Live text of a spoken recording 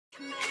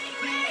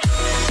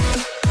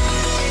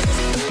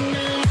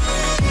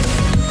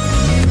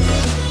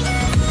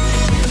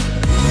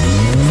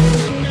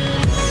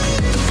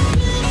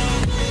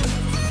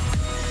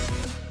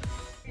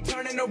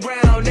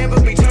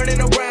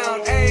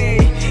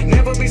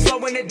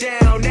it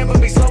down, never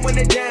be slowing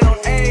it down.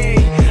 Ayy,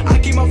 I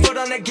keep my foot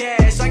on the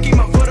gas, I keep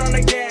my foot on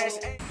the gas.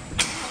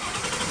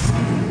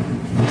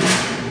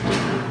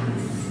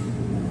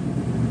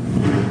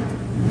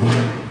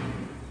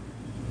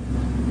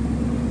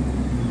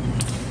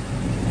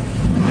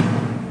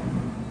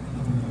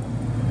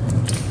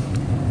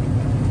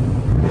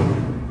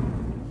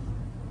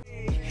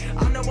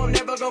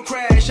 Go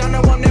crash, I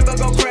know I'm never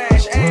gonna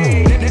crash,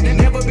 ayy.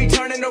 Never be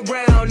turning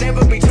around,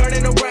 never be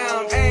turning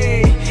around,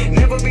 ayy.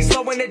 Never be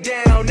slowing it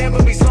down,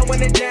 never be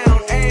slowing it down,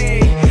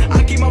 ayy.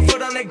 I keep my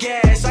foot on the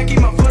gas, I keep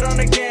my foot on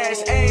the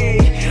gas,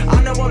 ayy.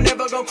 I know I'm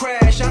never gonna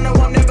crash, I know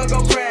I'm never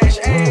gonna crash,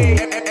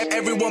 ayy.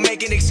 Everyone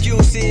making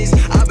excuses,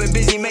 I've been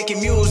busy making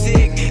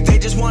music. They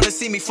just wanna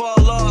see me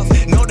fall off,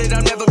 know that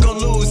I'm never gonna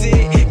lose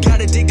it.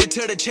 Got addicted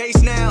to the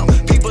chase now,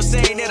 people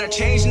saying that I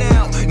changed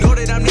now. Know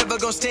that I'm never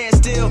gonna stand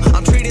still,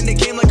 I'm treating the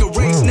game like a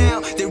race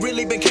now. They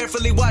really been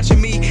carefully watching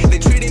me, they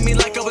treated me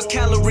like I was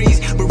calories,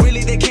 but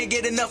really they can't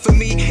get enough of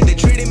me. They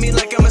treated me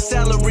like I'm a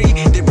salary,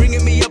 they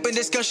bringing me up in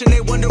discussion,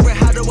 they wondering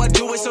how do I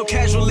do it so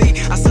casually.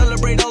 I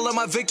celebrate all of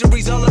my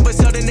victories, all of a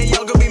sudden they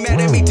all gonna be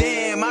mad at me.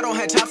 Damn, I don't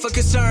have time for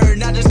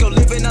concern, I just go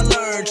live and I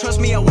learn. Trust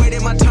me, I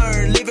waited my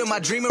turn, living my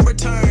dream in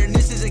return.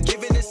 This is a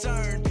give and it's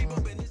earned.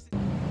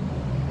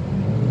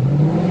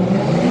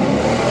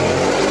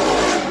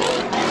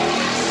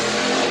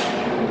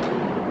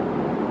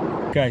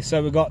 Okay,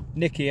 so we've got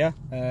Nick here,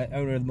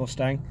 owner of the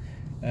Mustang.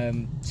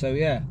 So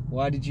yeah,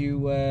 why did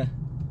you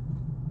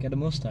get a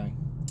Mustang?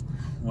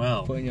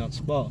 Well, putting you on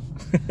spot.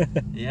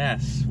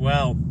 Yes,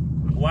 well,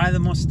 why the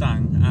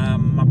Mustang?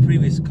 My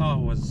previous car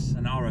was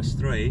an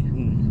RS3,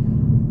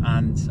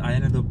 and I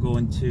ended up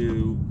going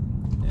to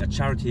a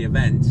charity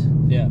event.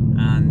 Yeah.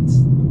 And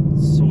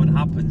so what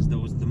happens, there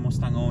was the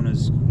Mustang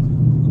Owners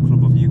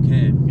Club of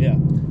UK. Yeah.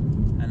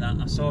 And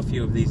I saw a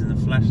few of these in the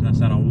flesh, and I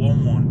said I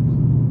want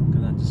one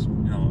because I just,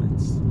 you know,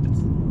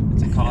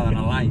 it's a car that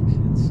I like.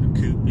 It's a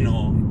coupe, you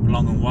know,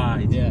 long and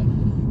wide. Yeah.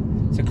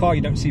 It's a car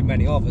you don't see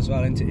many of as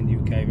well, isn't it, in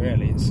UK,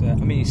 really? It's, I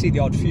mean, you see the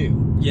odd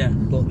few. Yeah.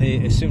 But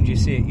as soon as you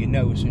see it, you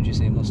know as soon as you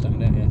see a Mustang,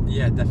 don't you?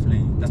 Yeah,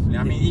 definitely, definitely.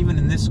 I mean, even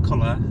in this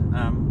colour,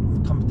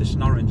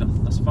 competition orange,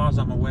 as far as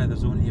I'm aware,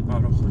 there's only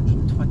about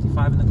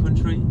 125 in the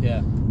country.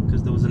 Yeah.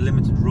 Because there was a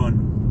limited run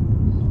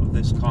of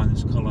this car in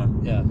this colour.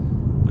 Yeah.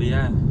 But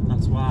yeah,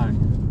 that's why.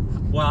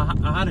 Well,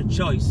 I had a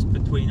choice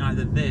between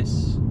either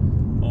this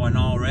or an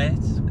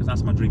R8, because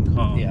that's my dream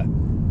car. Yeah.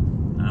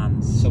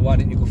 And so why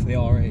didn't you go for the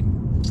R8?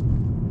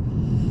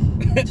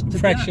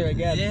 Pressure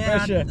again. Yeah,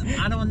 pressure.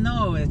 I don't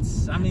know.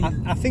 It's. I mean,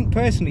 I think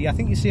personally, I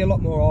think you see a lot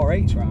more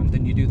R8s around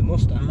than you do the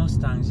Mustang. The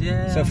Mustangs,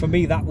 yeah. So for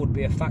me, that would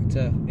be a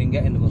factor in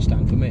getting the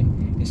Mustang for me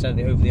instead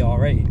of over the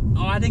R8.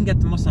 Oh, I didn't get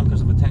the Mustang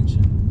because of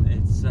attention.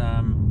 It's.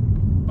 I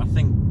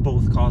think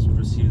both cars would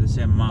receive the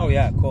same amount. Oh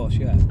yeah, of course,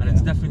 yeah. And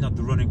it's definitely not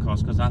the running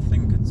cost, because I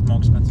think it's more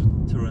expensive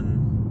to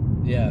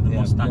run. Yeah, the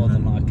Mustang more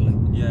than likely.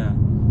 Yeah.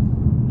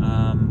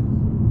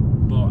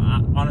 But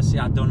honestly,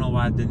 I don't know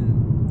why I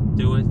didn't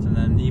do it, and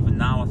then even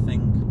now I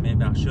think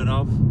maybe I should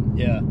have.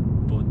 Yeah.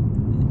 But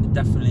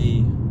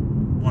definitely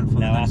one for the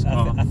next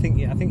car. I think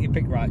you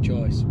picked the right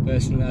choice.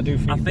 Personally, I do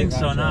think. I think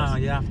so right now.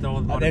 Choice. Yeah, after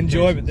all the. And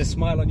enjoyment, the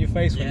smile on your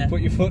face when you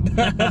put your foot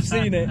down. I've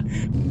seen it.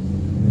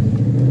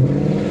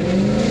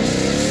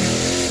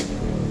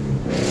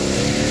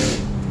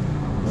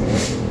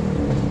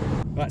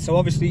 Right, so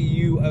obviously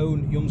you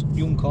own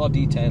Young Car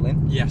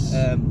Detailing. Yes.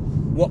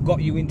 What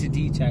got you into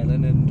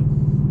detailing,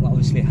 and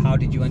obviously how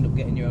did you end up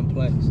getting your own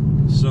place?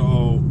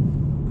 So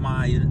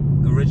my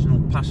original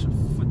passion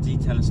for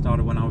detailing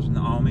started when I was in the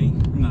army.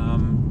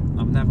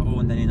 I've never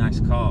owned any nice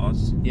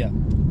cars. Yeah.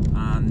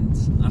 And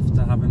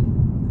after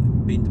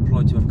having been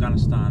deployed to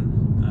Afghanistan,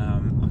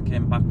 I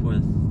came back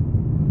with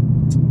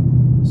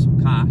some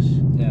cash.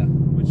 Yeah.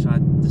 Which I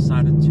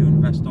decided to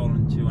invest all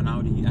into an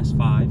Audi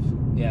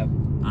S5. Yeah.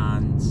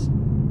 And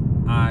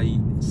I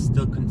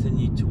still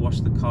continued to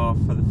wash the car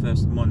for the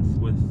first month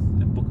with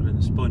a bucket and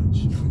a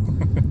sponge.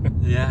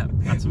 Yeah,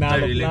 that's now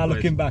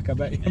looking back, I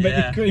bet you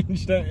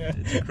cringe, don't you?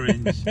 It's a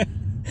cringe.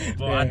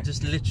 But I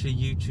just literally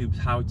YouTubed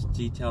how to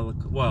detail,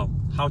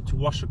 how to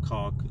wash a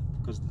car,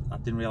 because I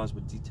didn't realise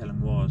what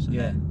detailing was. And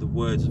then the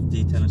words of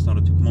detailing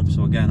started to come up.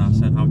 So again, I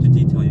said how to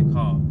detail your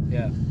car.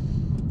 Yeah.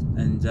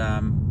 And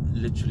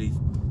literally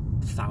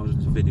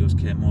thousands of videos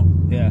came up.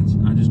 Yeah.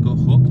 And I just got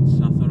hooked.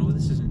 And I thought, oh,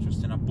 this is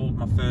interesting. I bought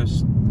my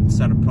first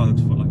set of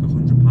products for like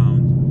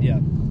 £100.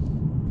 Yeah.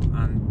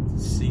 And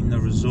seeing the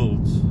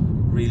results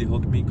really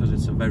hooked me, because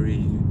it's a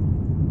very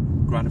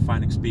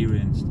gratifying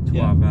experience to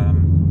have,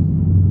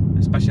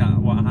 especially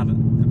what I had a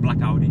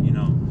black Audi, you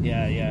know.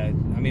 Yeah, yeah.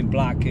 I mean,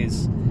 black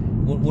is,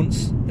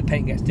 once the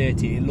paint gets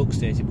dirty, it looks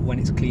dirty, but when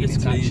it's clean,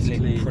 it's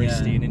actually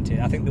pristine, isn't it?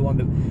 I think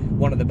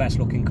one of the best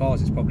looking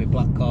cars is probably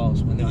black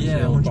cars when they're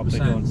actually all properly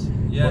done.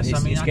 Yes,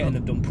 but it's getting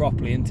them done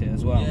properly, isn't it,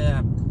 as well?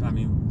 Yeah, I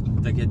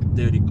mean, they get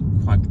dirty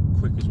quite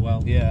quick as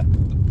well. Yeah.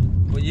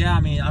 But yeah, I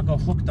mean, I got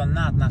hooked on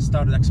that, and I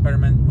started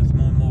experimenting with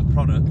more and more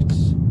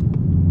products.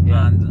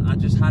 Yeah. And I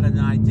just had an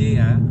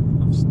idea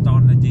of of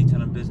starting a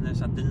detailing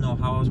business. I didn't know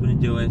how I was going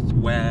to do it,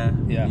 where,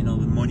 you know,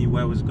 the money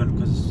where was going,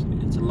 because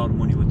it's a lot of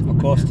money we're talking. Of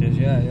course it is,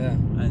 yeah.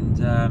 And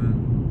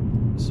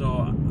so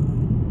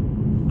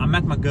I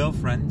met my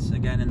girlfriend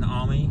again in the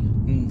army.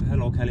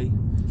 Hello, Kelly.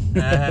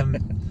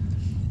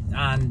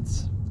 And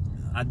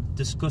I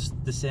discussed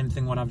the same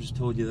thing what I've just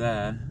told you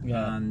there,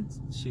 and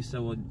she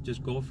said, well,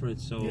 just go for it.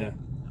 So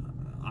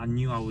I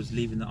knew I was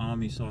leaving the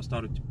army, so I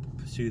started to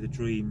pursue the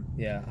dream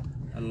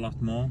a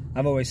lot more.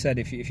 I've always said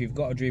if you've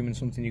got a dream and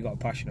something you've got a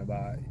passion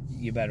about,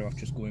 you're better off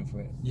just going for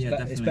it.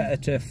 It's better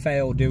to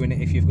fail doing it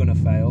if you're going to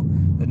fail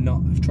than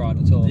not have tried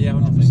at all. Yeah,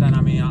 100%.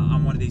 I mean,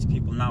 I'm one of these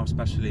people now,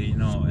 especially, you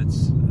know,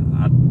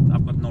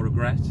 I've got no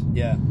regret.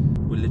 Yeah.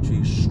 We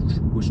literally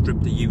we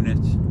stripped the unit.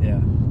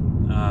 Yeah.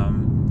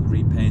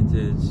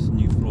 Repainted,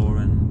 new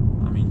flooring.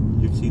 I mean,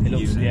 you've seen the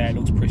unit. Yeah, it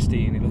looks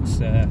pristine. It looks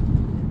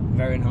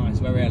very nice,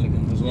 very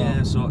elegant as well.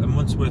 Yeah, so a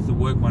month's worth of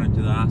work went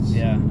into that.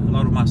 Yeah. A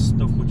lot of my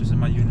stuff, which is in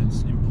my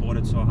units,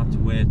 imported, so I had to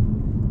wait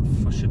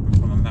for shipping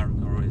from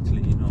America or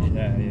Italy, you know.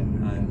 Yeah.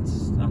 And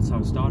that's how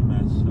it started,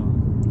 mate. So,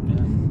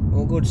 yeah.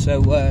 All good.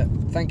 So,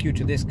 thank you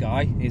to this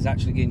guy. He's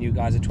actually giving you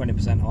guys a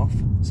 20% off.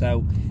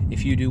 So,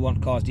 if you do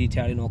want cars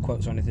detailing or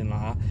quotes or anything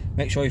like that,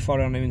 make sure you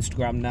follow on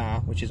Instagram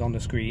now, which is on the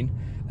screen,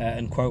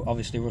 and quote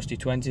obviously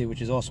Rusty20,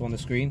 which is also on the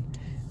screen.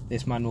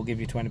 This man will give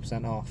you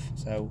 20% off.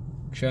 So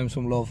show him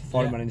some love,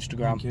 follow him on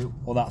Instagram,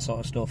 all that sort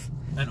of stuff.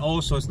 And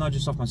also, it's not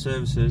just off my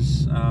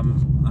services.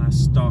 I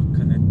stock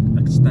an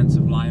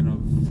extensive line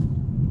of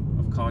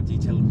car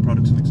detailing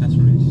products and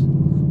accessories.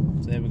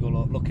 So there we go,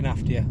 looking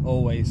after you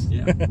always.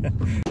 Yeah.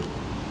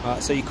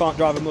 Right, so you can't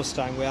drive a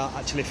Mustang without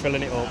actually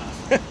filling it up.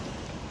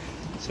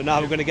 So now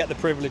we're going to get the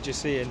privilege of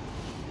seeing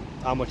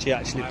how much he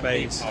actually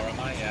pays.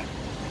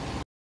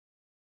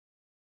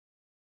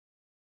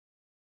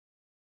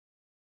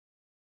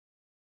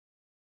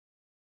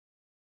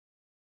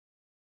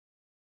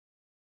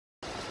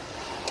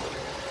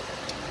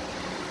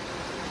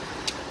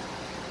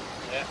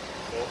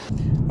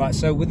 Right,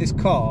 so with this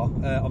car,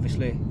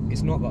 obviously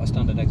it's not got a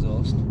standard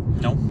exhaust.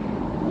 No.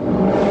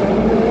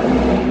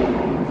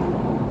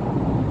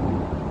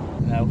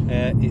 No,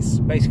 it's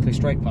basically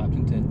straight piped,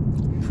 isn't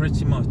it?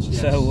 Pretty much, yes.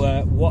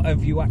 So what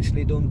have you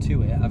actually done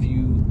to it? Have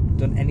you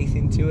done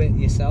anything to it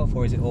yourself,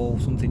 or is it all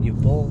something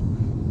you've bought?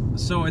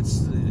 So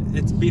it's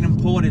been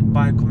imported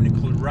by a company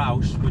called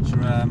Roush, which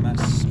are a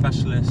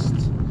specialist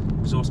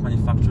exhaust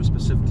manufacturer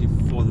specifically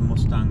for the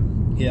Mustang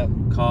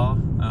car.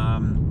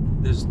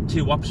 There's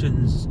two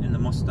options in the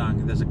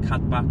Mustang. There's a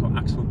cat back or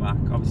axle back.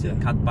 Obviously,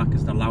 the cat back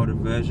is the louder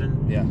version,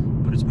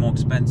 but it's more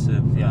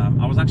expensive.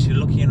 I was actually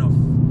lucky enough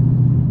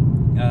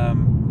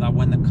that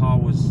when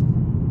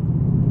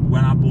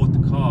I bought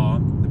the car,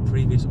 the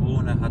previous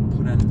owner had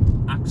put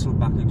an axle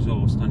back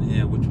exhaust on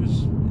here, which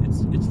was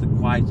it's the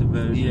quieter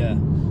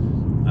version.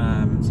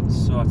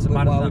 So it's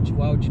about.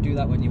 Why would you do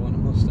that when you want a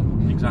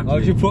Mustang? Exactly. Why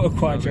would you put a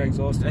quieter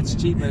exhaust on? It's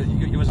cheaper.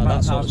 It was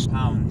about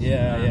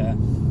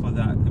 £1,000. For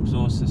that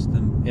exhaust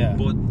system. Yeah.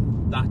 But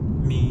that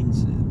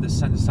means the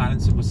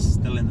silencer was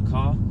still in the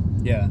car.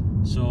 Yeah.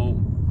 So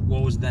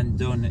what was then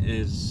done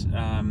is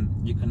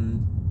you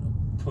can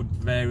put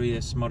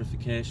various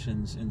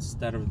modifications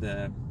instead of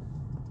the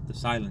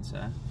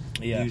silencer.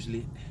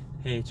 Usually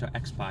H or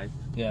X pipe.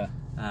 Yeah.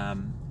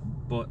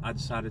 But I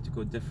decided to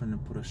go different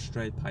and put a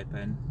straight pipe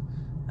in.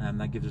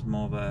 That gives us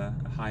more of a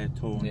higher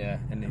tone. Yeah,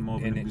 and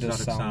it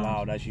does sound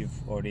loud, as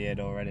you've already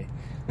heard already.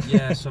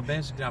 Yeah, so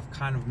basically I've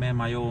kind of made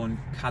my own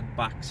CAD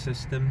back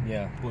system.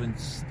 Yeah. But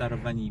instead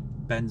of any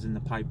bends in the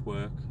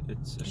pipework,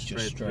 it's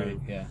straight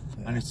through. Yeah.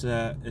 And it's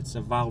a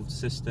valved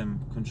system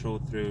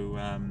controlled through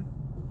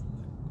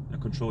a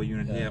control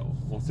unit here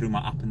or through my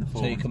app in the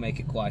phone. So you can make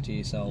it quieter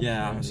yourself.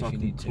 Yeah, so I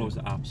can close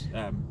the apps.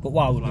 But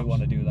why would we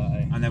want to do that,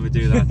 eh? I never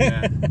do that,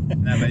 yeah.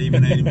 Never,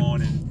 even early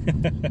morning.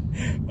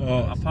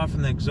 Apart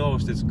from the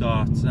exhaust, it's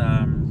got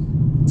a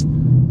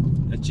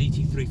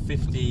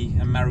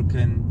GT350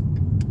 American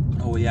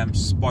OEM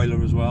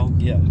spoiler as well.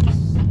 Yeah.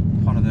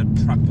 Part of the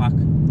track pack.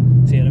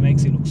 See, it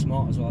makes it look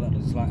smart as well. That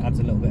just adds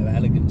a little bit of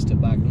elegance to the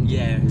bag, doesn't it?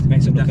 Yeah. It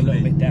makes it look a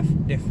little bit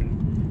different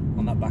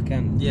on that back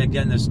end. Yeah,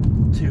 again, there's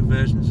two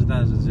versions of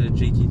that. There's a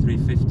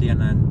GT350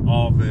 and then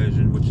our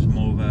version, which is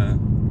more of a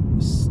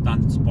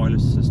standard spoiler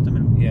system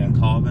in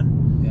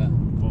carbon. Yeah.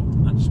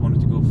 But I just wanted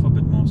to go for a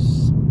bit more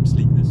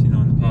sleekness, you know,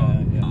 in the car.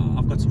 Yeah.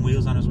 I've got some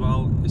wheels on as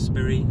well,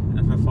 Espiri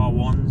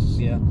FFR1s.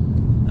 Yeah.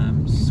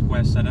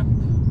 Square setup,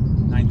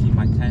 19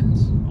 by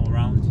 10s all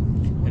round.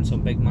 And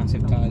some big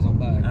massive tyres on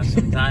back. And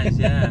some tyres,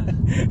 yeah.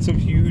 Some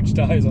huge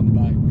tyres on the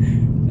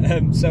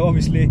back. So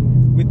obviously,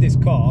 with this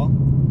car,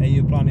 are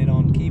you planning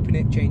on keeping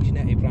it, changing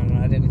it? Are you planning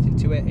on adding anything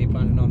to it? Are you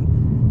planning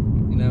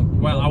on, you know?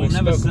 Well, I will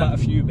never sell about a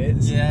few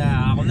bits.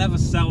 Yeah, I will never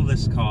sell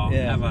this car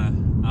ever.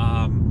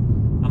 I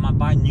might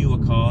buy newer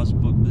cars,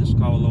 but this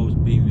car will always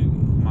be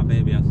my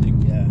baby, I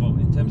think. Yeah. But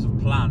in terms of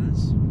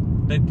plans,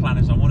 big plan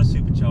is I want to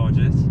supercharge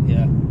it.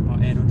 Yeah.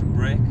 About 800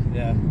 brake.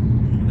 Yeah.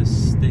 With a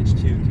stage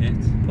 2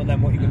 kit. But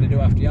then what are you going to do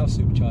after you have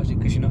supercharged it?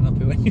 Because you're not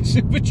happy when you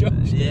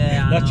supercharge it.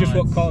 Yeah, that's just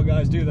what car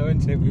guys do, though,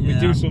 isn't it? We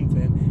do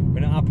something,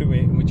 we're not happy with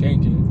it, and we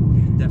change it.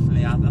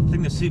 definitely. I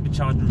think the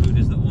supercharging route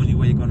is the only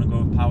way you're going to go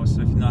with power.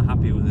 So if you're not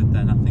happy with it,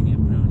 then I think you're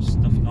pretty much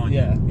stuffed on.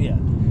 Yeah, yeah.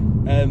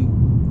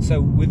 So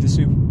with the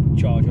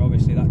supercharger,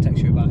 obviously that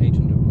takes you about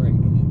 800 brake,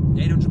 doesn't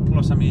it? 800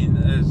 plus. I mean,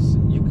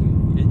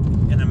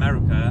 in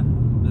America,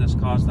 there's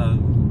cars that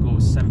go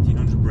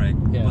 1700 brake,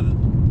 but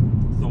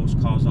those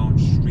cars aren't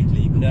street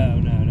legal.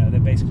 No, they're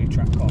basically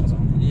track cars,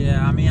 aren't they?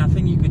 Yeah, I mean, I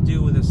think you could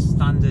do with a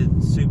standard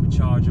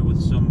supercharger with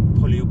some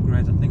pulley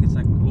upgrades. I think it's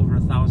like over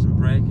 1,000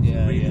 brake if you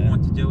really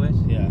want to do it.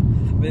 Yeah,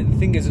 but the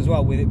thing is as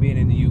well, with it being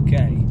in the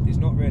UK, there's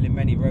not really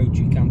many roads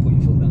you can put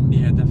your foot down.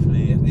 Yeah,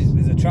 definitely.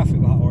 There's a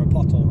traffic light or a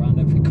pothole around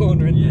every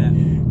corner,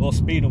 or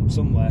speed up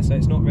somewhere. So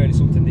it's not really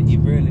something that you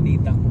really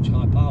need that much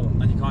high power.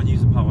 And you can't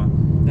use the power.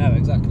 No,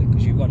 exactly,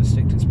 because you've got to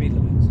stick to speed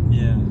limits.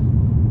 Yeah,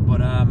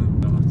 but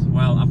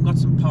well, I've got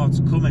some parts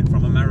coming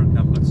from America.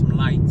 I've got some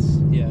lights.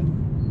 Yeah.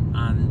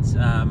 And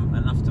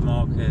an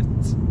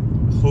aftermarket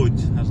hood,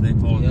 as they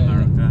call it in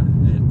America.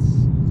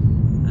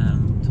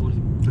 It's totally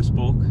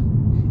bespoke.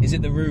 Is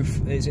it the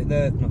roof? Is it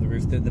not the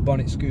roof? The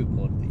bonnet scoop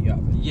hood that you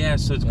have? Yeah,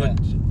 so it's got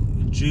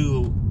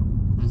dual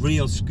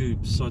real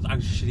scoops, so it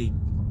actually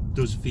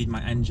does feed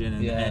my engine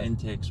and air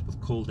intakes with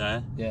cold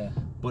air. Yeah.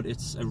 But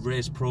it's a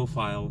raised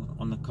profile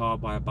on the car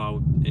by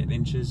about 8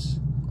 inches.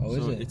 Oh, so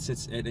is it? It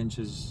sits 8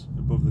 inches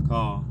above the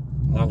car.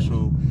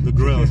 The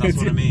grills, that's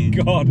what I mean.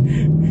 God.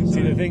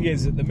 See, the thing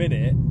is, at the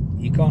minute,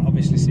 you can't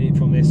obviously see it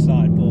from this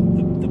side,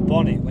 but the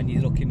bonnet, when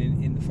you're looking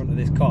in the front of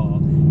this car,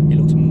 it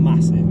looks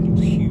massive, it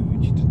looks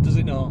huge, does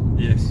it not?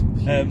 Yes,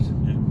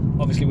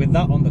 Obviously, with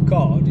that on the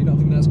car, do you not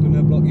think that's going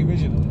to block your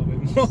vision a little bit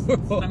more?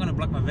 It's not going to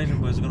block my vision,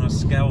 but it's going to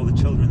scare all the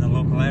children in the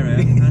local area.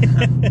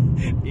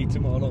 Eat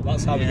them all up,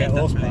 that's how we get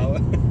horsepower.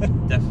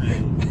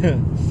 Definitely.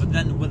 But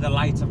then with the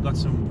lights, I've got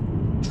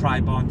some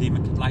tri-bar and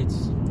demon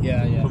lights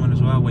coming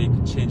as well, where you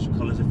can change the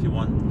colours if you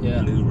want.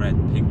 Blue, red,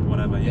 pink,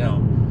 whatever, you know.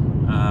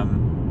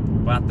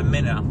 But at the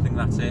minute, I think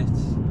that's it.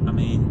 I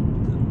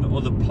mean, the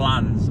other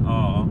plans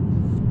are,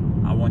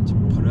 I want to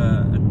put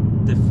a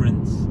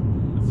different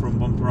front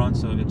bumper on,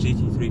 so a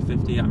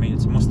GT350. I mean,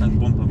 it's a Mustang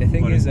bumper. The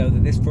thing is though,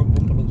 that this front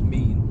bumper looks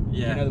mean.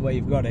 Yeah. You know the way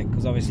you've got it,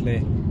 because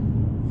obviously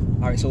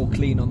it's all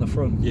clean on the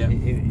front. Yeah.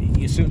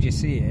 As soon as you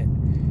see it,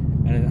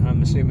 and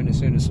I'm assuming as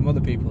soon as some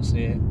other people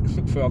see it,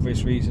 for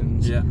obvious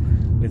reasons. Yeah.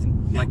 With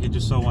like you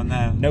just saw one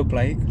there. No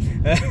plate.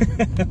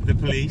 The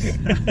police.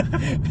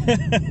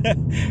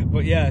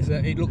 But yeah, so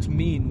it looks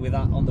mean with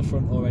that on the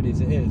front already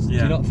as it is. Yeah.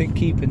 Do you not think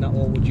keeping that,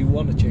 or would you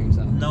want to change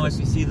that? No, if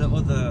you see the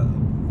other,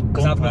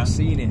 because I've not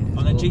seen it.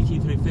 On a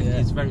GT350,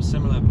 it's very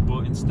similar,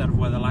 but instead of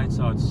where the lights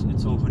are,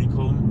 it's all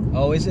honeycomb.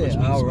 Oh, is it?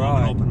 Oh,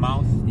 right. An open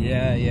mouth.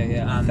 Yeah.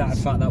 And in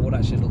fact, that would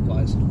actually look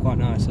quite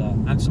nice.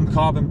 And some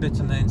carbon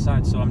bits on the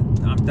inside, so I'm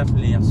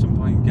definitely at some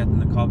point getting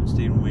the carbon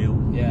steering wheel.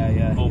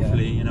 Yeah.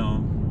 Hopefully, you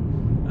know.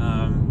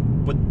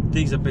 But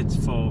these are bits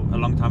for a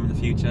long time in the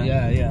future.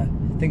 Yeah.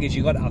 Thing is,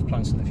 you've got to have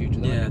plans in the future.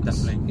 Yeah,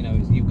 definitely. You know,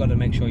 you've got to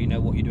make sure you know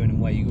what you're doing and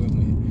where you're going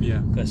with it. Yeah.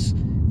 Because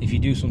if you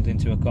do something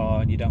to a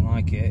car and you don't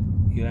like it,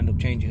 you'll end up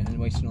changing it and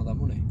wasting all that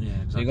money. Yeah,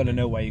 exactly. So you've got to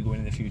know where you're going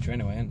in the future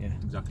anyway, haven't you?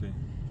 Exactly.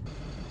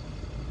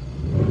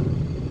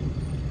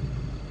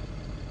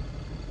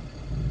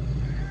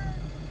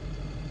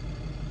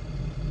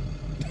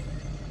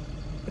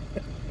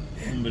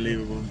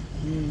 Unbelievable.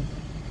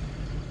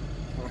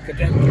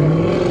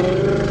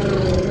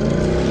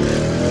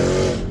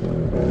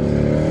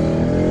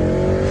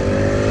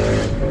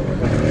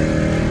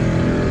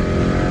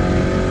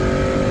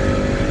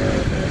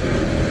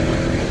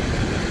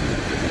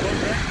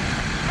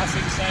 That's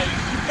insane.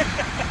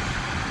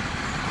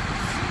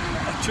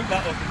 I took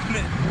that up,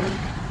 didn't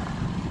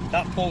it?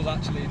 That pull's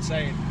actually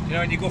insane. You know,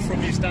 when you go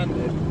from your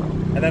standard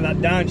and then that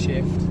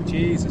downshift,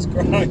 Jesus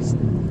Christ.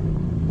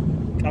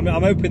 I'm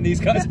hoping these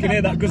guys can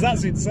hear that, because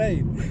that's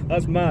insane.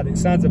 That's mad. It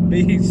sounds a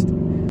beast.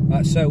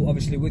 So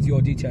obviously with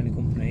your detailing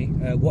company,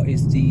 what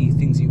is the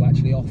things you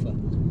actually offer?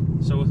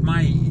 So with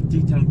my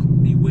detailing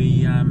company,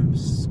 we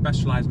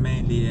specialise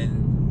mainly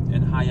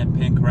in high-end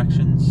paint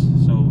corrections.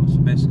 So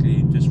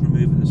basically just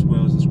removing the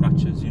swirls and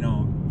scratches, you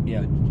know.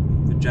 Yeah.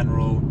 The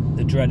general...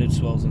 The dreaded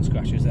swirls and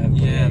scratches that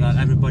everybody hates. That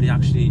everybody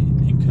actually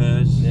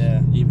incurs,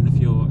 even if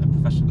you're a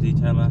professional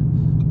detailer.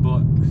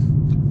 But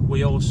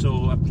we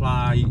also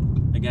apply,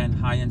 again,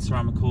 high-end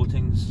ceramic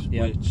coatings,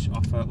 which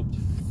offer up to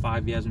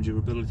 5 years of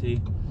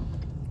durability.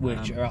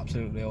 Which are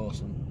absolutely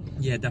awesome.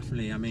 Yeah,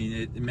 definitely. I mean,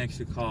 it makes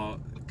the car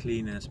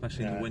cleaner,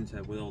 especially in the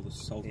winter with all the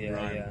salt and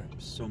grime.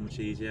 So much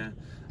easier.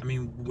 I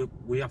mean,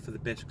 we offer the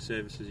basic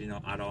services, you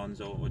know,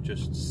 add-ons or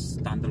just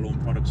standalone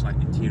products like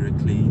interior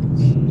cleans,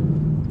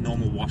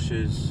 normal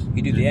washes.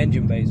 You do the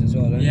engine bays as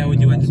well, don't you? Yeah, we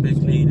do engine bay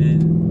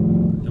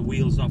cleaning, the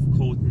wheels off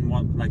coating,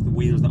 like the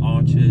wheels, the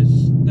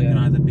arches. They can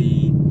either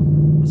be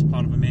as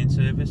part of a main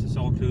service, it's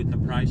all included in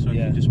the price, or if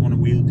you just want a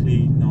wheel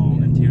clean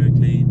or interior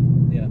clean.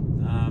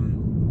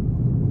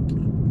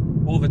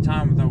 Over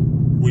time, though,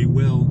 we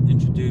will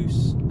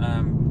introduce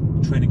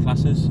training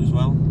classes as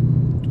well.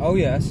 Oh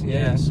yes,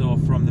 So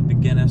from the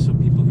beginner, so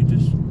people who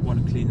just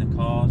want to clean their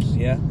cars,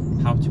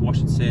 how to wash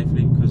it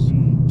safely, because a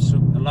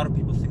lot of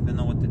people think they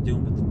know what they're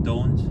doing, but they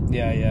don't.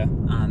 Yeah, yeah.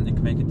 And it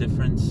can make a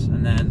difference.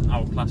 And then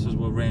our classes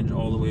will range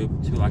all the way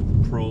up to like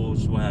the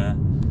pros, where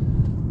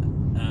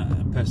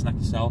a person like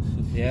yourself,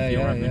 if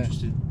you're ever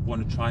interested,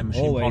 want to try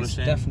machine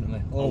polishing,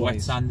 definitely, or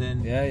wet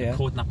sanding,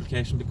 coating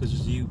application,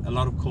 because a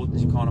lot of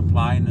coatings you can't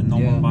apply in a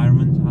normal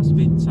environment. It has to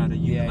be inside a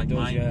unit like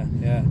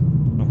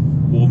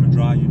mine. Warm and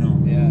dry, you know.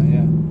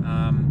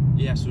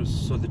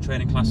 So the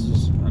training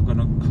classes are going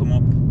to come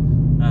up.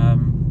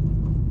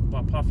 But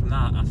apart from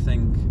that, I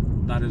think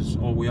that is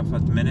all we offer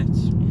at the minute.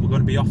 We're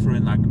going to be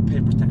offering like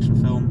paint protection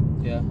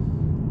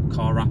film,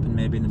 car wrapping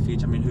maybe in the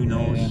future. I mean, who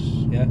knows?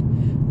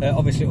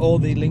 Obviously, all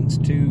the links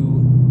to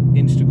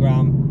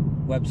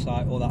Instagram,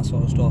 website, all that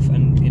sort of stuff,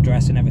 and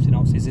address and everything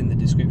else is in the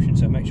description,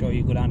 so make sure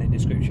you go down in the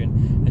description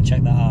and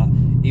check that out.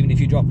 Even if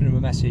you're dropping him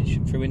a message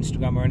through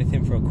Instagram or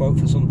anything for a quote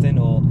for something,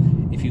 or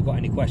if you've got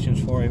any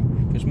questions for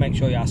him, just make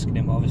sure you're asking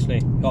him. Obviously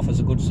he offers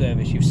a good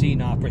service. You've seen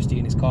how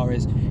pristine his car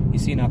is,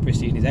 you've seen how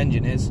pristine his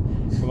engine is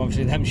from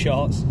obviously them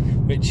shots,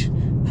 which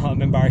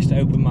I'm embarrassed to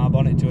open my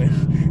bonnet to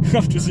him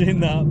after seeing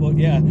that. But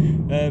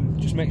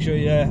just make sure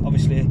you're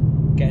obviously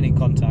getting in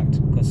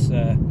contact, because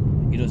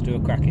he does do a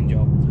cracking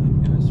job.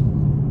 Yes.